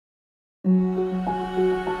I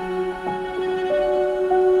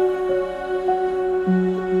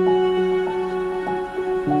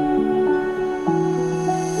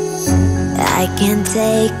can't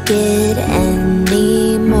take it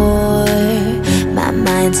anymore. My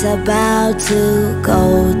mind's about to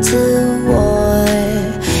go to war.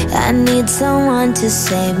 I need someone to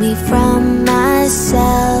save me from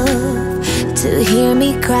myself, to hear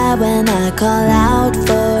me cry when I call out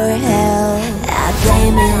for help. I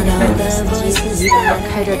blame it on the voices 一个人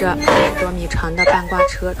开着这200多米长的半挂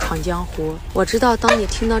车闯江湖。我知道当你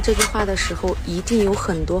听到这句话的时候，一定有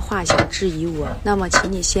很多话想质疑我，那么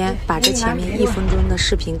请你先把这前面1分钟的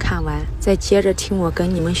视频看完，再接着听我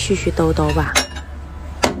跟你们絮絮叨叨吧。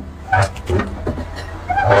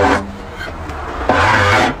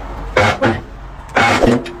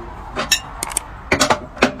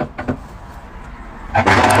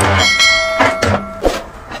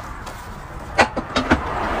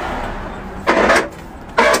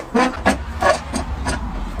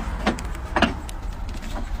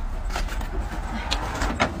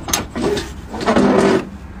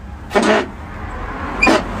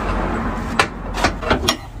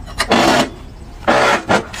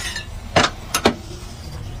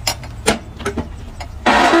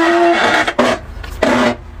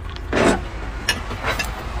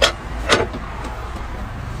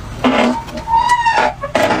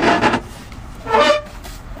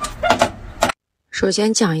首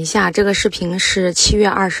先讲一下，这个视频是7月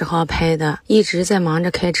20号拍的，一直在忙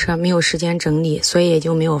着开车，没有时间整理，所以也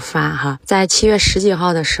就没有发哈。在7月10几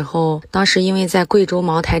号的时候，当时因为在贵州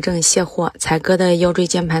茅台镇卸货，才哥的腰椎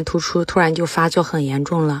间盘突出突然就发作很严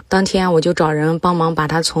重了。当天我就找人帮忙把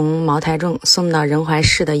他从茅台镇送到仁怀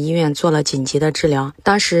市的医院做了紧急的治疗。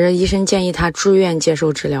当时医生建议他住院接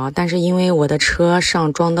受治疗，但是因为我的车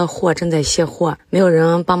上装的货正在卸货，没有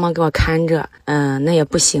人帮忙给我看着，那也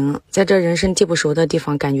不行，在这人生地不熟的地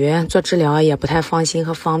方，感觉做治疗也不太放心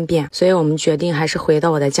和方便，所以我们决定还是回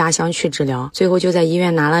到我的家乡去治疗。最后就在医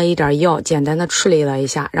院拿了一点药，简单的处理了一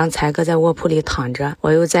下，让才哥在卧铺里躺着。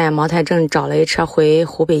我又在茅台镇找了一车回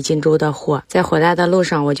湖北荆州的货，在回来的路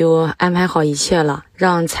上我就安排好一切了，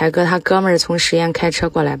让才哥他哥们儿从十堰开车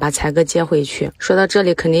过来把才哥接回去。说到这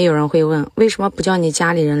里肯定有人会问，为什么不叫你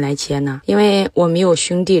家里人来接呢？因为我没有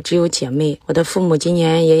兄弟，只有姐妹。我的父母今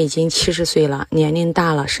年也已经70岁了，年龄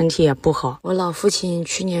大了，身体也不好。我老父亲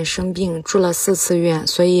去年生病住了4次院，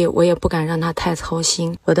所以我也不敢让他太操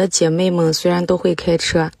心。我的姐妹们虽然都会开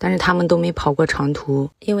车，但是她们都没跑过长途，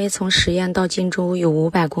因为从十堰到荆州有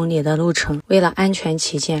500公里的路程，为了安全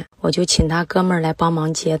起见，我就请他哥们儿来帮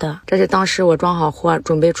忙接的。这是当时我装好货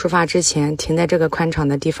准备出发之前，停在这个宽敞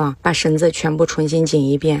的地方，把绳子全部重新紧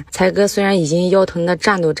一遍。才哥虽然已经腰疼的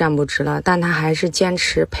站都站不直了，但他还是坚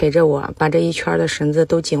持陪着我把这一圈的绳子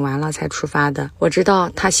都紧完了才出发的。我知道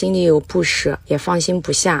他心里有不舍，也放心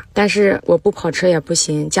不下，但是我不跑车也不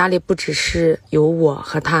行，家里不只是有我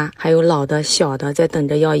和他，还有老的小的在等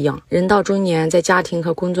着要养。人到中年，在家庭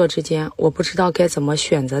和工作之间，我不知道该怎么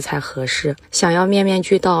选择才合适，想要面面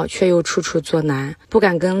俱到却又处处作难，不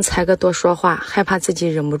敢跟才哥多说话，害怕自己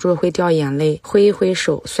忍不住会掉眼泪，挥一挥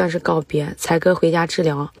手算是告别。才哥回家治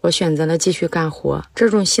疗，我选择了继续干活，这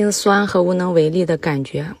种心酸和无能为力的感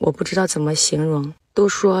觉，我不知道怎么形容。都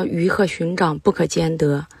说鱼和寻长不可兼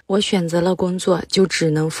得，我选择了工作，就只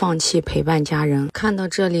能放弃陪伴家人。看到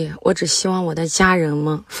这里，我只希望我的家人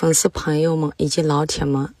们、粉丝朋友们以及老铁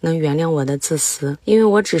们能原谅我的自私，因为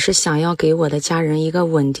我只是想要给我的家人一个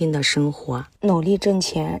稳定的生活，努力挣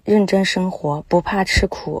钱，认真生活，不怕吃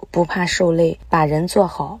苦，不怕受累，把人做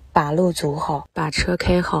好，把路走好，把车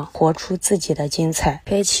开好，活出自己的精彩，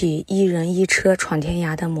开启一人一车闯天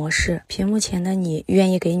涯的模式。屏幕前的你，愿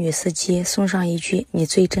意给女司机送上一句你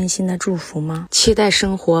最真心的祝福吗？期待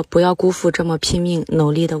生活不要辜负这么拼命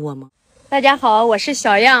努力的我们。大家好，我是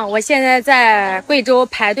小样，我现在在贵州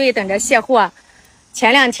排队等着卸货。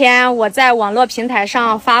前2天我在网络平台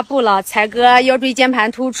上发布了才哥腰椎间盘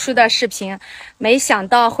突出的视频，没想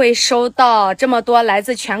到会收到这么多来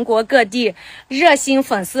自全国各地热心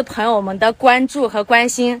粉丝朋友们的关注和关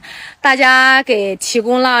心，大家给提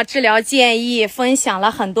供了治疗建议，分享了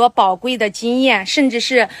很多宝贵的经验，甚至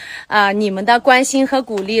是你们的关心和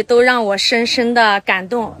鼓励都让我深深的感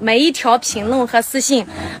动。每一条评论和私信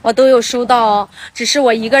我都有收到哦，只是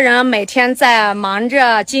我一个人每天在忙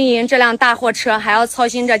着经营这辆大货车，还要操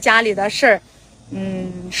心着家里的事儿，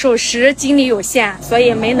属实精力有限，所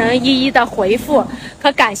以没能一一的回复。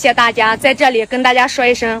可感谢大家，在这里跟大家说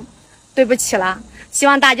一声对不起了。希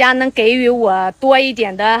望大家能给予我多一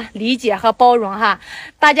点的理解和包容哈。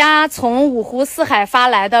大家从五湖四海发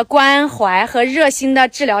来的关怀和热心的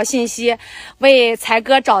治疗信息，为才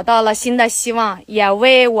哥找到了新的希望，也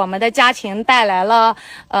为我们的家庭带来了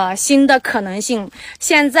新的可能性。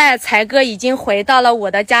现在才哥已经回到了我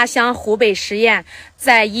的家乡湖北十堰，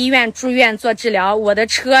在医院住院做治疗，我的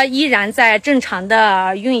车依然在正常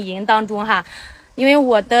的运营当中哈。因为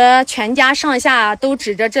我的全家上下都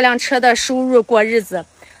指着这辆车的收入过日子，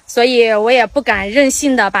所以我也不敢任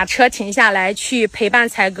性的把车停下来去陪伴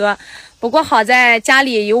才哥。不过好在家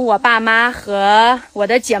里有我爸妈和我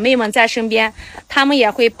的姐妹们在身边，他们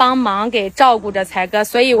也会帮忙给照顾着才哥，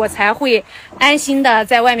所以我才会安心的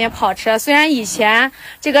在外面跑车。虽然以前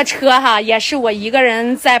这个车哈也是我一个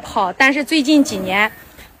人在跑，但是最近几年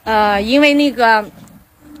因为那个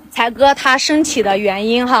才哥他身体的原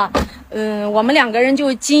因哈，我们两个人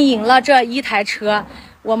就经营了这一台车，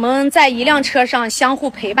我们在一辆车上相互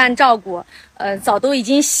陪伴照顾，早都已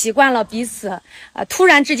经习惯了彼此。突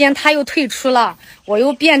然之间他又退出了，我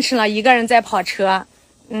又变成了一个人在跑车。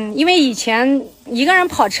因为以前一个人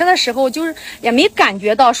跑车的时候，就是也没感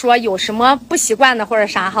觉到说有什么不习惯的或者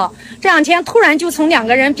啥哈。这两天突然就从两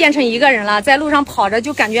个人变成一个人了，在路上跑着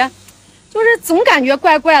就感觉。就是总感觉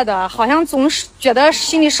怪怪的，好像总是觉得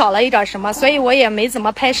心里少了一点什么，所以我也没怎么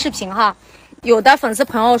拍视频哈。有的粉丝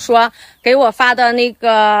朋友说给我发的那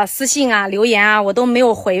个私信啊、留言啊，我都没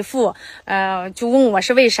有回复，就问我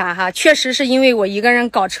是为啥哈。确实是因为我一个人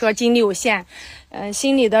搞车，精力有限，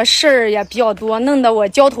心里的事儿也比较多，弄得我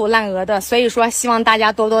焦头烂额的，所以说希望大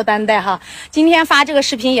家多多担待哈。今天发这个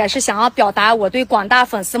视频也是想要表达我对广大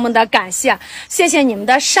粉丝们的感谢，谢谢你们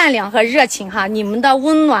的善良和热情哈，你们的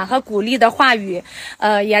温暖和鼓励的话语，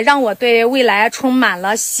也让我对未来充满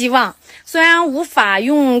了希望。虽然无法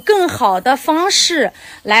用更好的方式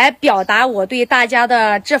来表达我对大家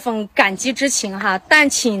的这份感激之情哈，但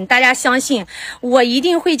请大家相信，我一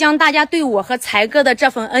定会将大家对我和才哥的这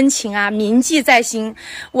份恩情啊铭记在心。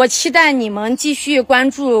我期待你们继续关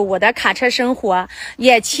注我的卡车生活，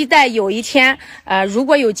也期待有一天如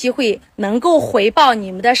果有机会能够回报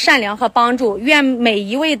你们的善良和帮助。愿每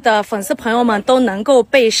一位的粉丝朋友们都能够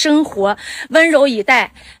被生活温柔以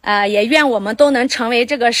待，也愿我们都能成为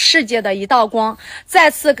这个世界的一道光。再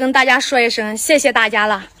次跟大家说一声谢谢大家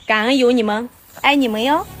了，感恩有你们，爱你们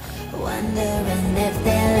哟。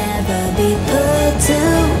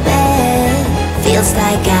Feels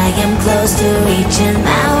like I am close to reaching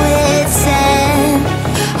my wit's end.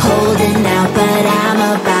 Holding out, but I'm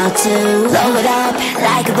about to blow it up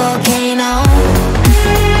like a volcano.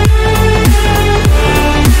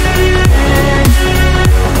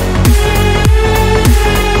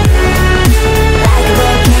 Like a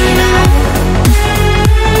volcano.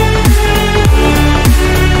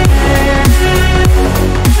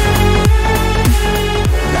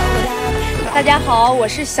 大家好，我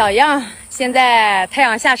是小样。现在太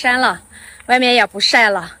阳下山了，外面也不晒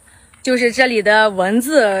了，就是这里的蚊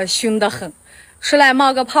子凶得很，出来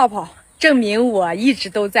冒个泡泡，证明我一直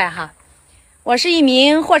都在哈。我是一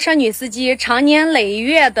名货车女司机，常年累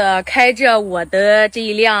月的开着我的这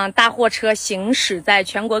一辆大货车行驶在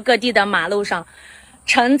全国各地的马路上，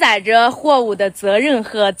承载着货物的责任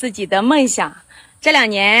和自己的梦想。这2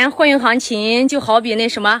年货运行情就好比那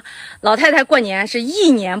什么老太太过年，是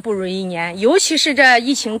一年不如一年，尤其是这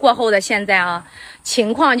疫情过后的现在啊，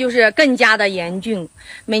情况就是更加的严峻。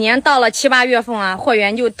每年到了7、8月份啊，货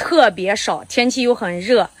源就特别少，天气又很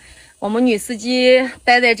热，我们女司机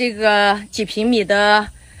待在这个几平米的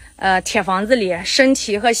铁房子里，身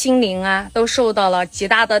体和心灵啊都受到了极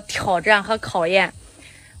大的挑战和考验。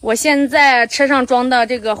我现在车上装的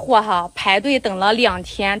这个货哈，排队等了2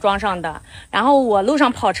天装上的，然后我路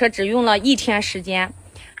上跑车只用了1天时间，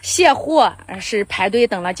卸货是排队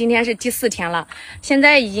等了，今天是第4天了，现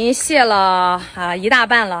在已经卸了一大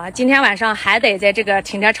半了，今天晚上还得在这个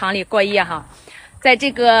停车场里过夜哈。在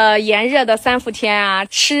这个炎热的3伏天啊，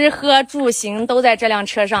吃喝住行都在这辆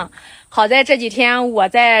车上。好在这几天我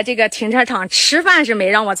在这个停车场吃饭是没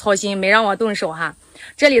让我操心，没让我动手哈。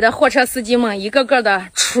这里的货车司机们一个个的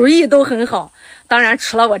厨艺都很好，当然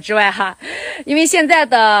除了我之外哈，因为现在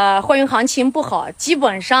的货运行情不好，基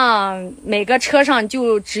本上每个车上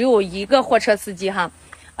就只有1个货车司机哈，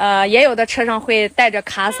也有的车上会带着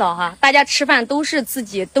卡嫂哈，大家吃饭都是自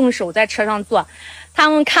己动手在车上做。他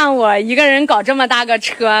们看我一个人搞这么大个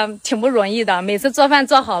车挺不容易的，每次做饭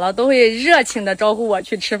做好了都会热情的招呼我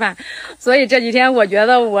去吃饭，所以这几天我觉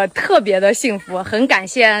得我特别的幸福，很感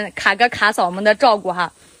谢卡哥卡嫂们的照顾哈。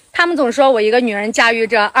他们总说我一个女人驾驭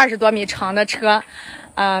着20多米长的车，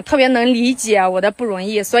特别能理解我的不容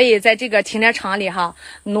易，所以在这个停车场里哈，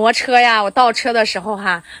挪车呀，我倒车的时候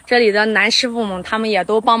哈，这里的男师傅们他们也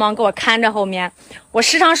都帮忙给我看着后面。我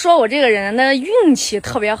时常说我这个人的运气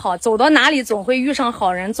特别好，走到哪里总会遇上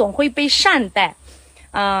好人，总会被善待。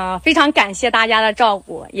非常感谢大家的照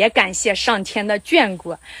顾，也感谢上天的眷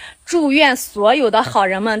顾，祝愿所有的好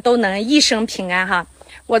人们都能一生平安哈。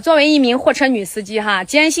我作为一名货车女司机哈，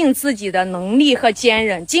坚信自己的能力和坚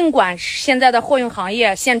韧，尽管现在的货运行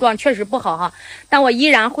业现状确实不好哈，但我依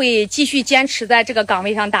然会继续坚持在这个岗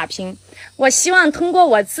位上打拼。我希望通过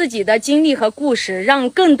我自己的经历和故事，让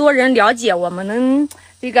更多人了解我们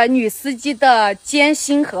这个女司机的艰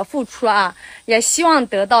辛和付出啊，也希望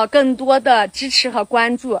得到更多的支持和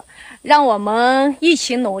关注，让我们一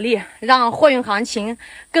起努力，让货运行情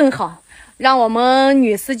更好，让我们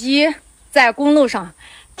女司机在公路上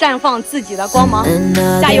绽放自己的光芒，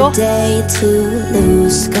加油！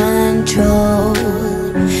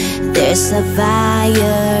 There's a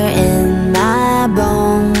fire in my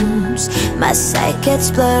bones. My sight gets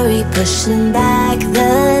blurry, pushing back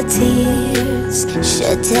the tears.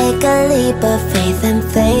 Should take a leap of faith and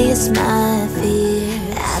face my fears.